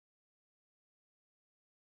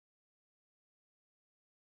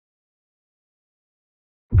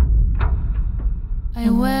I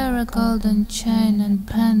wear a golden chain and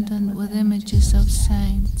pendant with images of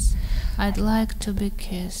saints. I'd like to be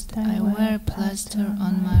kissed. I wear plaster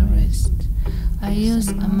on my wrist. I use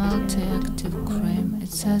a multi-active cream. It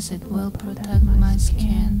says it will protect my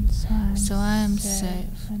skin, so I am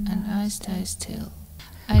safe and I stay still.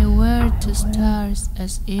 I wear 2 stars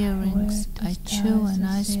as earrings. I chew an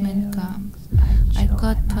ice mint gum. I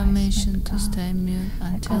got permission to stay mute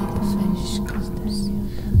until the finish comes.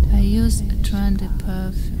 I use a trendy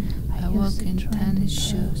perfume. I walk in tennis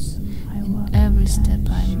shoes. In every step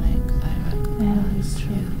I make, I recognize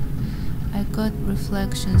you. I got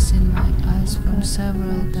reflections in my eyes from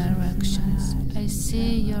several directions. I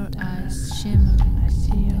see your eyes shimmering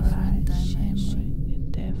in different dimensions.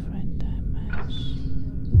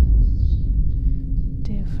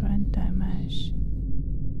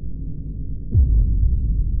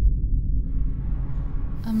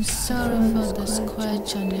 I'm sorry for the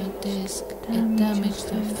scratch on your disc. It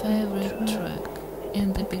damaged your favorite track.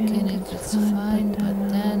 In the beginning it's fine, but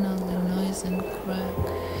then only noise and crack.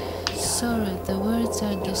 Sorry, the words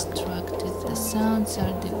are distracted, the sounds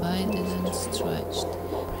are divided and stretched,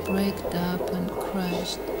 breaked up and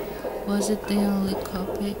crashed. Was it the only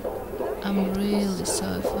copy? I'm really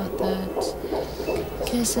sorry for that.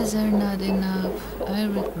 Kisses are not enough, I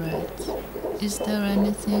regret. Is there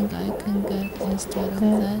anything I can get instead of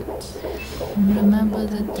that? Remember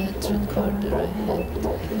the Tete recorder I had.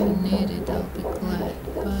 If you need it, I'll be glad.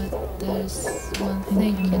 But there's one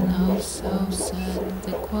thing, you know, so sad.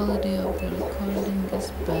 The quality of the recording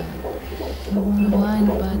is bad. The rewind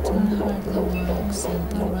button hardly works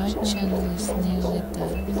and the right channel is nearly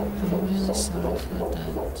dead. I'm really sorry for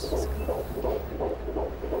that.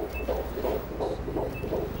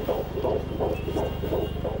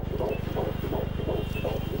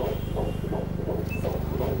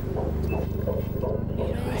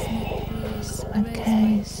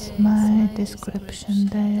 Case, my description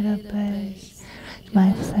database,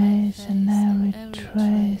 my face and every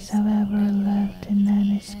trace I've ever left in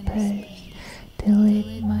any space.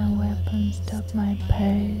 Delete my weapon, stop my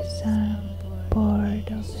pace, I'm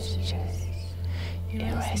bored of this chase.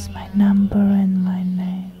 Erase my number and my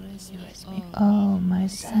name, erase me all my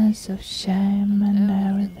sense of shame and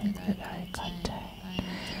everything that I contain.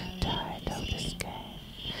 Tired of this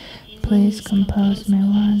game. Please compose me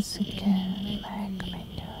once again.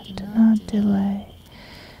 Do not delay.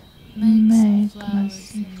 Make some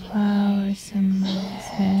flowers in my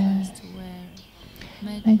hair.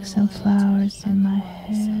 Make some flowers in my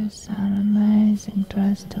hair. Some amazing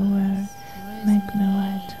dress to wear. Make me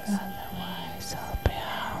wet, otherwise I'll be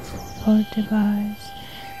harmful for device.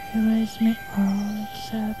 Erase me all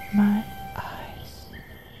except my